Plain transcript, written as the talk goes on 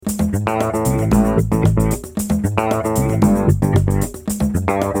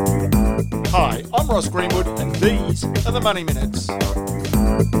These are the Money Minutes.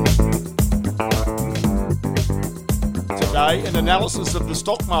 Today, an analysis of the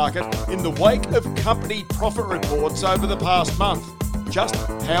stock market in the wake of company profit reports over the past month. Just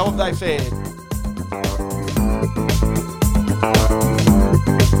how have they fared?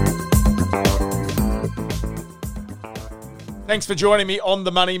 Thanks for joining me on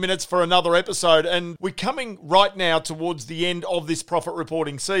the Money Minutes for another episode. And we're coming right now towards the end of this profit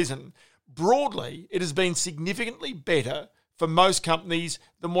reporting season. Broadly, it has been significantly better for most companies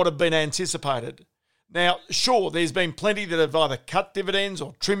than what had been anticipated. Now, sure, there's been plenty that have either cut dividends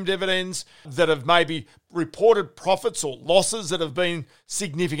or trimmed dividends, that have maybe reported profits or losses that have been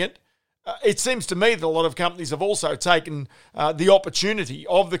significant. It seems to me that a lot of companies have also taken the opportunity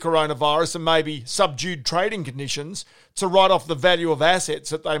of the coronavirus and maybe subdued trading conditions to write off the value of assets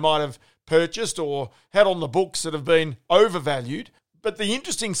that they might have purchased or had on the books that have been overvalued. But the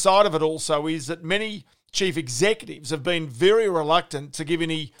interesting side of it also is that many chief executives have been very reluctant to give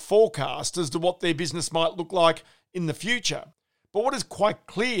any forecast as to what their business might look like in the future. But what is quite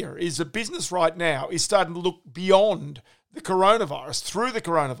clear is that business right now is starting to look beyond the coronavirus, through the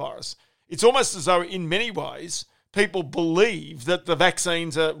coronavirus. It's almost as though, in many ways, people believe that the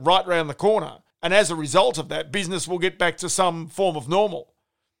vaccines are right around the corner. And as a result of that, business will get back to some form of normal.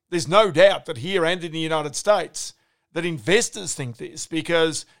 There's no doubt that here and in the United States, that investors think this,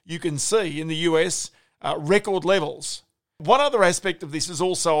 because you can see in the US record levels. One other aspect of this is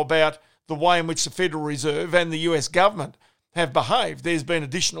also about the way in which the Federal Reserve and the US government have behaved. There's been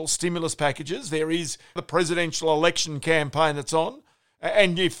additional stimulus packages. There is the presidential election campaign that's on.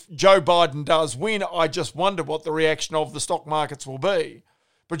 And if Joe Biden does win, I just wonder what the reaction of the stock markets will be.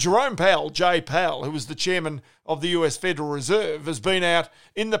 But Jerome Powell, Jay Powell, who was the chairman of the US Federal Reserve, has been out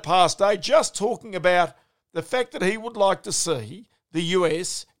in the past day just talking about the fact that he would like to see the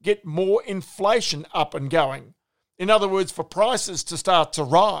US get more inflation up and going. In other words, for prices to start to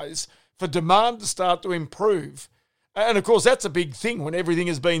rise, for demand to start to improve. And of course, that's a big thing when everything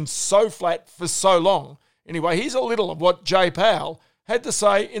has been so flat for so long. Anyway, here's a little of what Jay Powell had to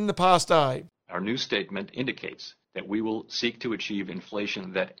say in the past day. Our new statement indicates that we will seek to achieve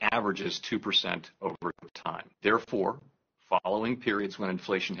inflation that averages 2% over time. Therefore, following periods when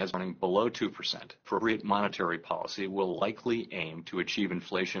inflation has running below 2%, appropriate monetary policy will likely aim to achieve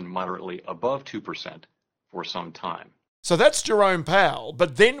inflation moderately above 2% for some time. So that's Jerome Powell,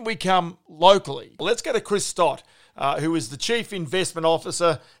 but then we come locally. Let's go to Chris Stott, who is the Chief Investment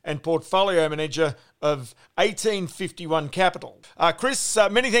Officer and Portfolio Manager of 1851 Capital. Chris,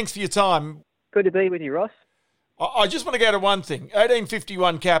 many thanks for your time. Good to be with you, Ross. I just want to go to one thing.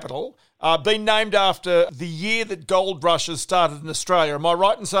 1851 Capital, been named after the year that gold rushes started in Australia. Am I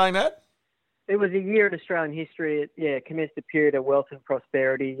right in saying that? It was a year in Australian history. It commenced a period of wealth and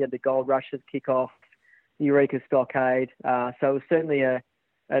prosperity. You had the gold rushes kick off, the Eureka Stockade. So it was certainly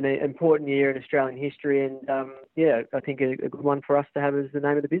an important year in Australian history, and I think a good one for us to have as the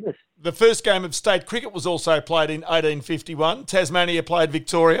name of the business. The first game of state cricket was also played in 1851. Tasmania played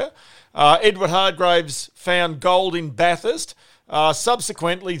Victoria. Edward Hargraves found gold in Bathurst.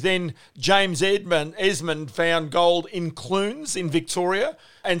 Subsequently, then James Esmond found gold in Clunes in Victoria,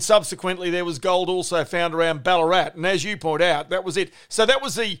 and subsequently there was gold also found around Ballarat. And as you point out, that was it. So that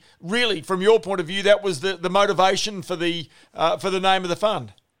was really, from your point of view, that was the motivation for the name of the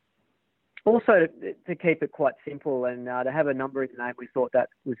fund. Also, to keep it quite simple and to have a number in the name, we thought that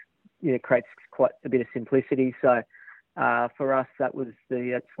was creates quite a bit of simplicity. So for us, that's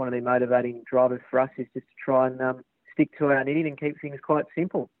one of the motivating drivers for us, is just to try and stick to our knitting and keep things quite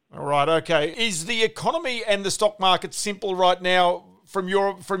simple. All right, okay. Is the economy and the stock market simple right now from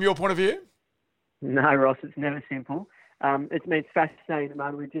your point of view? No, Ross, it's never simple. It's fascinating at the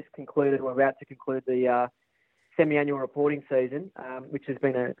moment. We're about to conclude the semi-annual reporting season, which has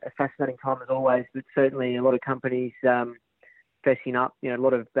been a fascinating time as always, but certainly a lot of companies fessing up, a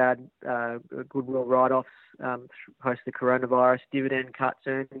lot of bad goodwill write-offs post the coronavirus, dividend cuts,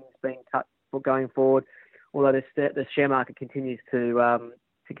 earnings being cut for going forward, although the share market continues to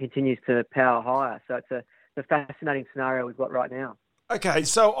power higher. So it's a fascinating scenario we've got right now. Okay,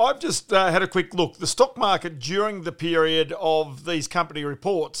 so I've just had a quick look. The stock market during the period of these company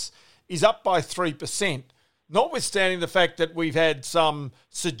reports is up by 3%. Notwithstanding the fact that we've had some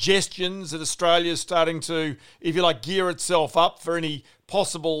suggestions that Australia is starting to, if you like, gear itself up for any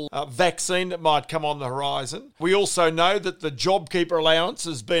possible vaccine that might come on the horizon. We also know that the JobKeeper allowance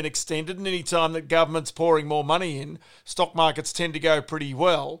has been extended, and any time that government's pouring more money in, stock markets tend to go pretty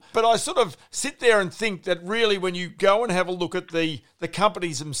well. But I sort of sit there and think that really when you go and have a look at the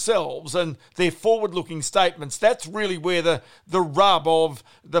companies themselves and their forward-looking statements, that's really where the rub of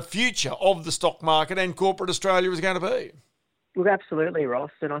the future of the stock market and corporate Australia is going to be. Look, absolutely,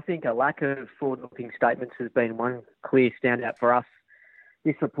 Ross. And I think a lack of forward-looking statements has been one clear standout for us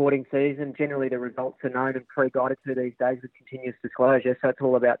this reporting season. Generally, the results are known and pre-guided to these days with continuous disclosure. So it's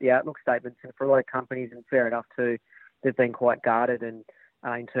all about the outlook statements. And for a lot of companies, and fair enough too, they've been quite guarded and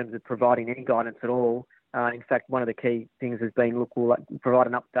in terms of providing any guidance at all. In fact, one of the key things has been, look, we'll provide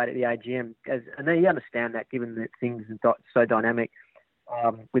an update at the AGM. And they understand that, given that things are so dynamic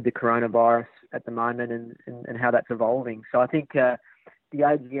with the coronavirus at the moment and how that's evolving. So I think the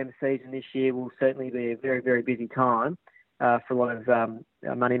AGM season this year will certainly be a very, very busy time for a lot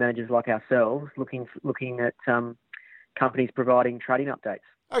of money managers like ourselves, looking at companies providing trading updates.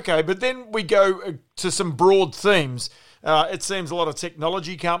 Okay, but then we go to some broad themes. It seems a lot of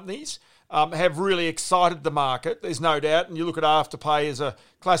technology companies have really excited the market, there's no doubt, and you look at Afterpay as a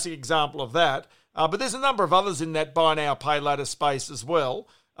classic example of that. But there's a number of others in that buy now, pay later space as well.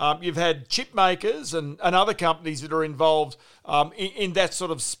 You've had chip makers and other companies that are involved in that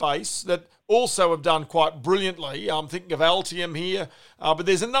sort of space that also have done quite brilliantly. I'm thinking of Altium here, but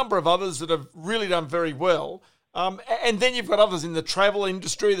there's a number of others that have really done very well. And then you've got others in the travel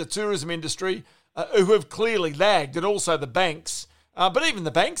industry, the tourism industry, who have clearly lagged, and also the banks. But even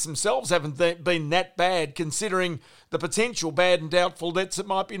the banks themselves haven't been that bad, considering the potential bad and doubtful debts that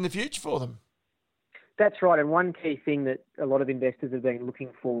might be in the future for them. That's right. And one key thing that a lot of investors have been looking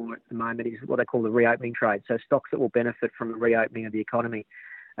for at the moment is what they call the reopening trade. So stocks that will benefit from the reopening of the economy.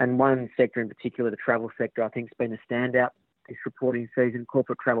 And one sector in particular, the travel sector, I think has been a standout this reporting season.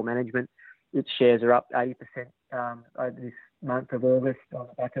 Corporate travel management, its shares are up 80% over this month of August on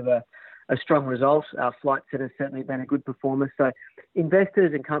the back of a strong result. Flight Centre has certainly been a good performer. So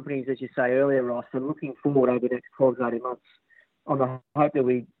investors and companies, as you say earlier, Ross, are looking forward over the next 12 to 18 months on the hope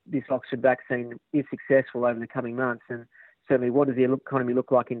that this Oxford vaccine is successful over the coming months. And certainly, what does the economy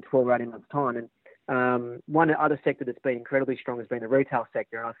look like in 12 or 18 months' time? And one other sector that's been incredibly strong has been the retail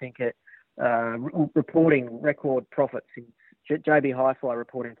sector. And I think reporting record profits. JB Hi-Fi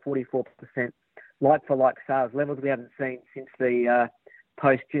reporting 44% like-for-like sales levels we haven't seen since the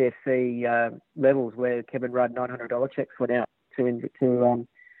post-GFC levels, where Kevin Rudd $900 checks went out to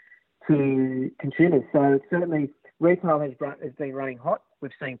consumers. So certainly retail has been running hot.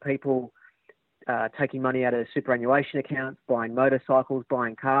 We've seen people taking money out of superannuation accounts, buying motorcycles,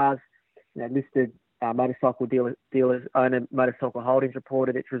 buying cars. Listed motorcycle dealers, Owner Motorcycle Holdings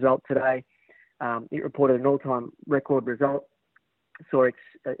reported its result today. It reported an all-time record result. Saw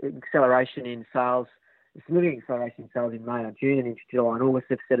acceleration in sales, a significant acceleration in sales in May and June, and into July and August,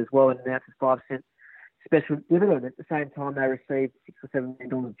 they've said as well, and announced a 5-cent special dividend. At the same time, they received $6 or $7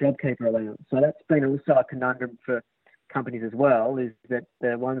 million of JobKeeper allowance. So that's been also a conundrum for companies as well, is that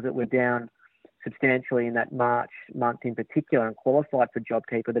the ones that were down substantially in that March month in particular and qualified for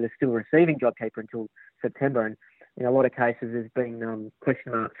JobKeeper, that are still receiving JobKeeper until September. And in a lot of cases, there's been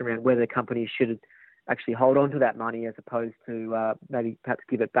question marks around whether companies should actually hold on to that money as opposed to maybe perhaps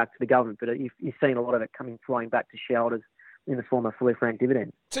give it back to the government. But you've seen a lot of it flowing back to shareholders in the form of fully franked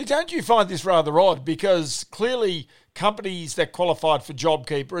dividends. See, don't you find this rather odd? Because clearly companies that qualified for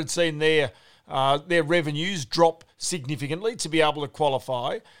JobKeeper had seen their revenues drop significantly to be able to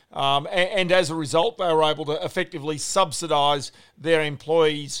qualify. And as a result, they were able to effectively subsidise their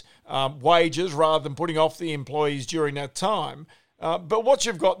employees' wages rather than putting off the employees during that time. But what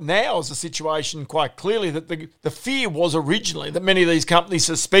you've got now is a situation quite clearly that the fear was originally that many of these companies,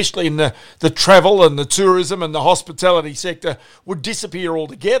 especially in the travel and the tourism and the hospitality sector, would disappear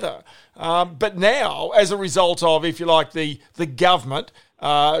altogether. But now, as a result of, if you like, the government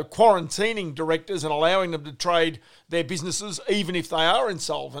quarantining directors and allowing them to trade their businesses, even if they are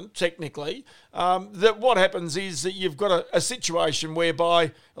insolvent, technically, that what happens is that you've got a situation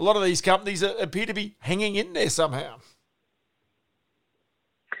whereby a lot of these companies appear to be hanging in there somehow.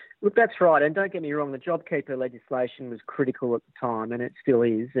 Look, that's right. And don't get me wrong, the JobKeeper legislation was critical at the time, and it still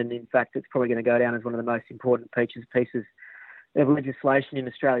is. And in fact, it's probably going to go down as one of the most important pieces of legislation in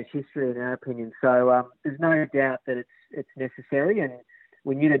Australia's history, in our opinion. So there's no doubt that it's necessary, and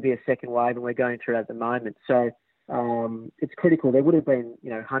we knew there'd be a second wave, and we're going through it at the moment. So it's critical. There would have been,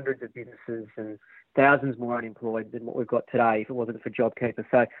 hundreds of businesses and thousands more unemployed than what we've got today if it wasn't for JobKeeper.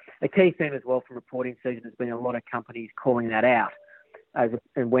 So a key theme as well from reporting season has been a lot of companies calling that out.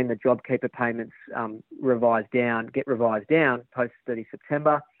 and when the JobKeeper payments get revised down post 30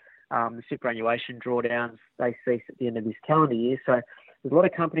 September. The superannuation drawdowns, they cease at the end of this calendar year. So there's a lot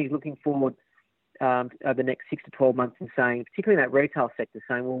of companies looking forward over the next 6 to 12 months and saying, particularly in that retail sector,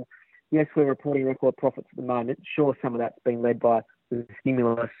 saying, well, yes, we're reporting record profits at the moment. Sure, some of that's been led by the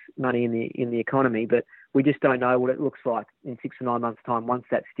stimulus money in the economy, but we just don't know what it looks like in 6 to 9 months' time once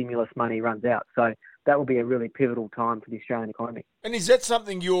that stimulus money runs out. So that will be a really pivotal time for the Australian economy. And is that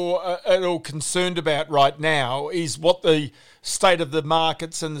something you're at all concerned about right now, is what the state of the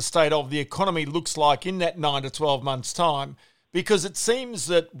markets and the state of the economy looks like in that 9 to 12 months' time? Because it seems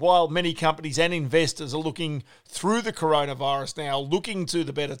that while many companies and investors are looking through the coronavirus now, looking to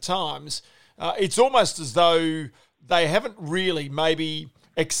the better times, it's almost as though they haven't really maybe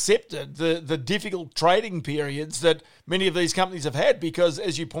accepted the difficult trading periods that many of these companies have had, because,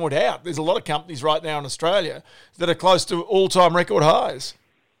 as you point out, there's a lot of companies right now in Australia that are close to all-time record highs.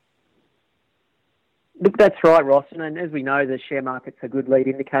 Look, that's right, Ross. And as we know, the share market's a good lead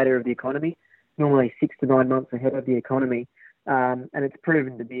indicator of the economy, normally 6 to 9 months ahead of the economy. And it's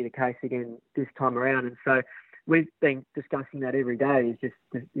proven to be the case again this time around. And so we've been discussing that every day, is just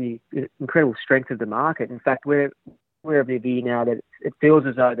the incredible strength of the market. In fact, we're of the view now that it feels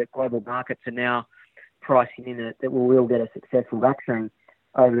as though that global markets are now pricing in it that we will get a successful vaccine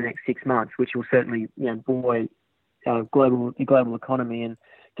over the next 6 months, which will certainly buoy the global economy and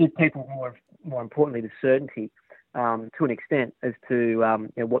give people more importantly the certainty to an extent as to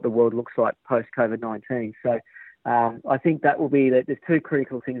what the world looks like post COVID-19. So I think that will be that. There's two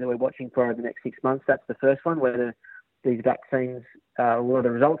critical things that we're watching for over the next 6 months. That's the first one, whether these vaccines, whether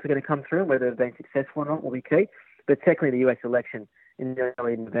the results are going to come through, and whether they've been successful or not will be key. But secondly, the US election in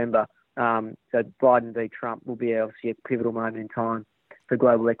early November. So Biden v Trump will be obviously a pivotal moment in time for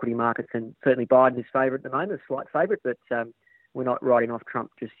global equity markets. And certainly Biden is favourite at the moment, a slight favourite, but we're not writing off Trump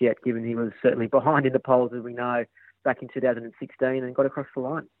just yet, given he was certainly behind in the polls, as we know, back in 2016 and got across the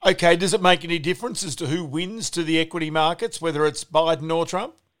line. Okay, does it make any difference as to who wins to the equity markets, whether it's Biden or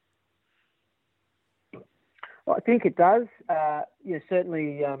Trump? Well, I think it does.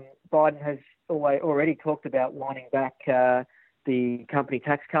 Certainly Biden has already talked about winding back the company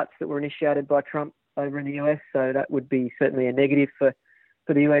tax cuts that were initiated by Trump over in the US. So that would be certainly a negative for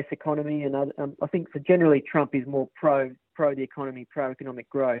the US economy. And I think generally Trump is more pro the economy, pro economic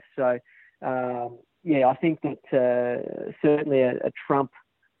growth. So I think that certainly a Trump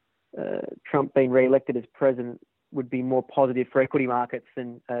being re-elected as president would be more positive for equity markets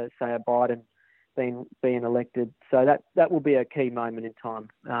than say a Biden being elected. So that will be a key moment in time,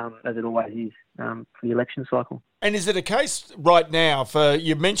 as it always is for the election cycle. And is it a case right now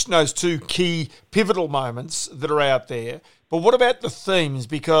you mentioned those two key pivotal moments that are out there, but what about the themes?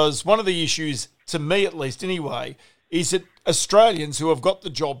 Because one of the issues, to me at least anyway, is that Australians who have got the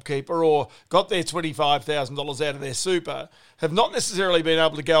JobKeeper or got their $25,000 out of their super have not necessarily been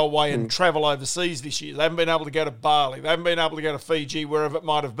able to go away and travel overseas this year. They haven't been able to go to Bali. They haven't been able to go to Fiji, wherever it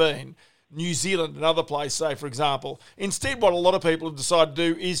might have been. New Zealand, another place, say, for example. Instead, what a lot of people have decided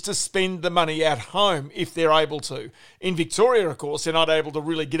to do is to spend the money at home if they're able to. In Victoria, of course, they're not able to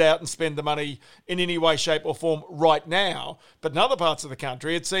really get out and spend the money in any way, shape or form right now. But in other parts of the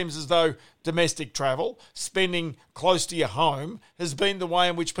country, it seems as though domestic travel, spending close to your home, has been the way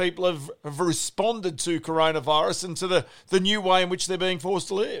in which people have responded to coronavirus and to the new way in which they're being forced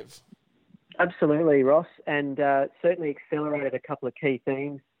to live. Absolutely, Ross, and certainly accelerated a couple of key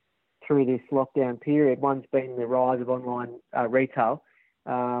themes through this lockdown period. One's been the rise of online retail,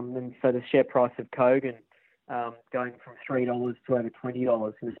 and so the share price of Kogan going from $3 to over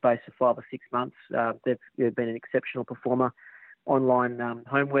 $20 in the space of 5 or 6 months. They've been an exceptional performer. Online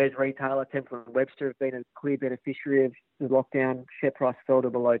homewares retailer Temple & Webster have been a clear beneficiary of the lockdown. Share price fell to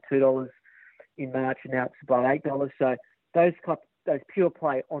below $2 in March, and now it's above $8. So those pure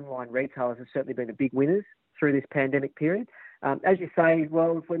play online retailers have certainly been the big winners through this pandemic period. As you say,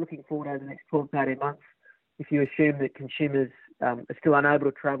 well, if we're looking forward over the next 12 to 18 months, if you assume that consumers are still unable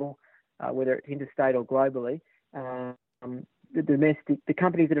to travel, whether it's interstate or globally, the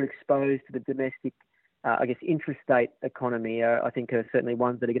companies that are exposed to the domestic, intrastate economy, I think are certainly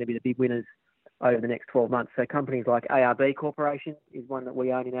ones that are going to be the big winners over the next 12 months. So companies like ARB Corporation is one that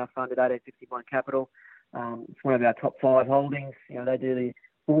we own in our fund at 1851 Capital. It's one of our top 5 holdings. They do the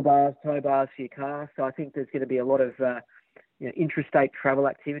bull bars, tow bars for your car. So I think there's going to be a lot of intrastate travel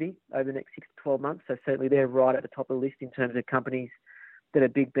activity over the next 6 to 12 months. So certainly they're right at the top of the list in terms of companies that are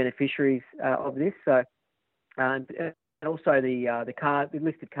big beneficiaries of this. So and also the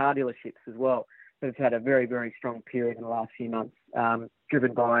listed car dealerships as well that have had a very, very strong period in the last few months,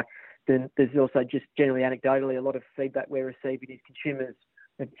 driven by then there's also just generally anecdotally a lot of feedback we're receiving is consumers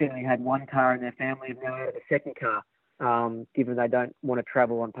have generally had one car in their family have now added a second car, given they don't want to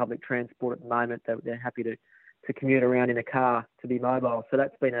travel on public transport at the moment. They're happy to commute around in a car to be mobile. So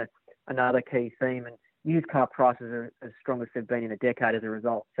that's been another key theme. And used car prices are as strong as they've been in a decade as a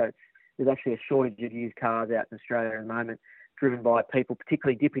result. So there's actually a shortage of used cars out in Australia at the moment, driven by people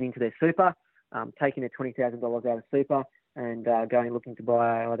particularly dipping into their super, taking their $20,000 out of super and going looking to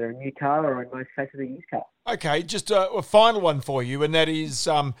buy either a new car or in most cases a used car. Okay, just a final one for you, and that is,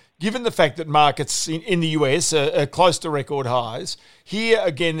 given the fact that markets in the US are close to record highs, here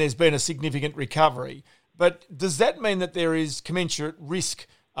again there's been a significant recovery. But does that mean that there is commensurate risk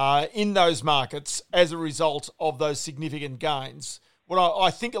in those markets as a result of those significant gains? What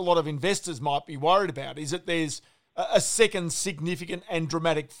I think a lot of investors might be worried about is that there's a second significant and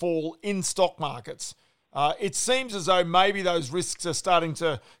dramatic fall in stock markets. It seems as though maybe those risks are starting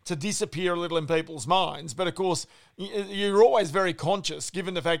to disappear a little in people's minds. But of course, you're always very conscious,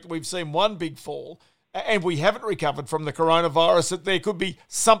 given the fact that we've seen one big fall and we haven't recovered from the coronavirus, that there could be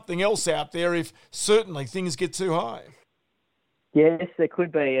something else out there if certainly things get too high. Yes, there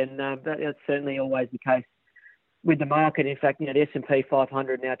could be, and that's certainly always the case with the market. In fact, the S&P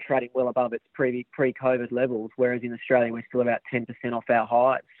 500 now trading well above its pre-COVID levels, whereas in Australia we're still about 10% off our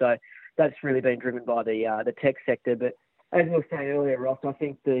highs. So that's really been driven by the tech sector. But as we were saying earlier, Ross, I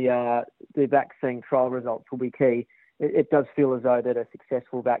think the vaccine trial results will be key. It does feel as though that a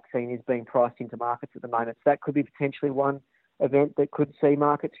successful vaccine is being priced into markets at the moment. So that could be potentially one event that could see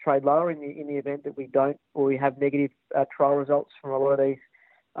markets trade lower in the event that we don't, or we have negative trial results from a lot of these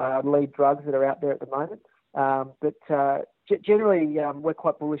lead drugs that are out there at the moment. But generally, we're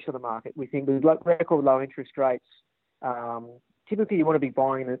quite bullish on the market. We think with record low interest rates, typically you want to be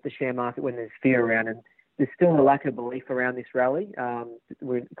buying the share market when there's fear around, and there's still a lack of belief around this rally.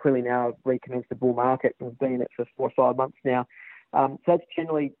 We're clearly now recommenced the bull market. We've been in it for 4 or 5 months now. So that's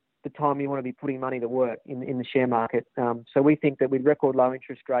generally the time you want to be putting money to work in the share market. So we think that with record low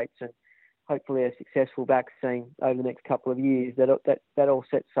interest rates and hopefully a successful vaccine over the next couple of years, that all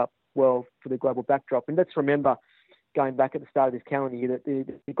sets up well for the global backdrop. And let's remember, going back at the start of this calendar year, that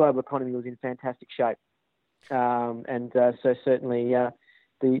the global economy was in fantastic shape. So certainly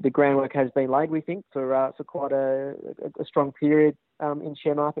the groundwork has been laid, we think, for quite a strong period in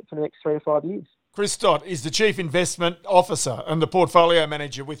share market for the next 3 to 5 years. Chris Stott is the Chief Investment Officer and the Portfolio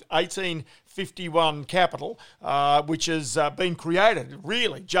Manager with 1851 Capital, which has been created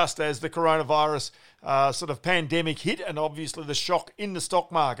really just as the coronavirus sort of pandemic hit and obviously the shock in the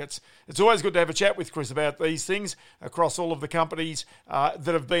stock markets. It's always good to have a chat with Chris about these things across all of the companies that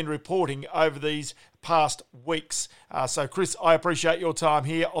have been reporting over these past weeks. So, Chris, I appreciate your time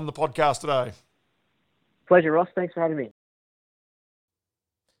here on the podcast today. Pleasure, Ross. Thanks for having me.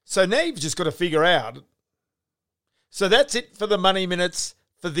 So now you've just got to figure out. So that's it for the Money Minutes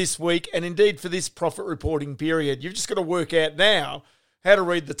for this week and indeed for this profit reporting period. You've just got to work out now how to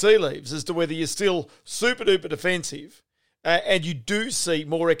read the tea leaves as to whether you're still super duper defensive and you do see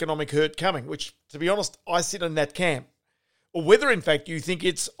more economic hurt coming, which, to be honest, I sit in that camp. Or whether, in fact, you think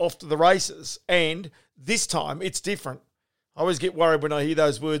it's off to the races and this time it's different. I always get worried when I hear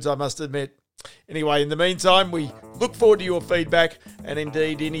those words, I must admit. Anyway, in the meantime, we look forward to your feedback and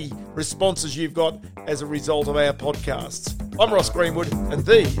indeed any responses you've got as a result of our podcasts. I'm Ross Greenwood, and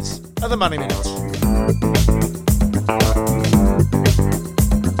these are the Money Minutes.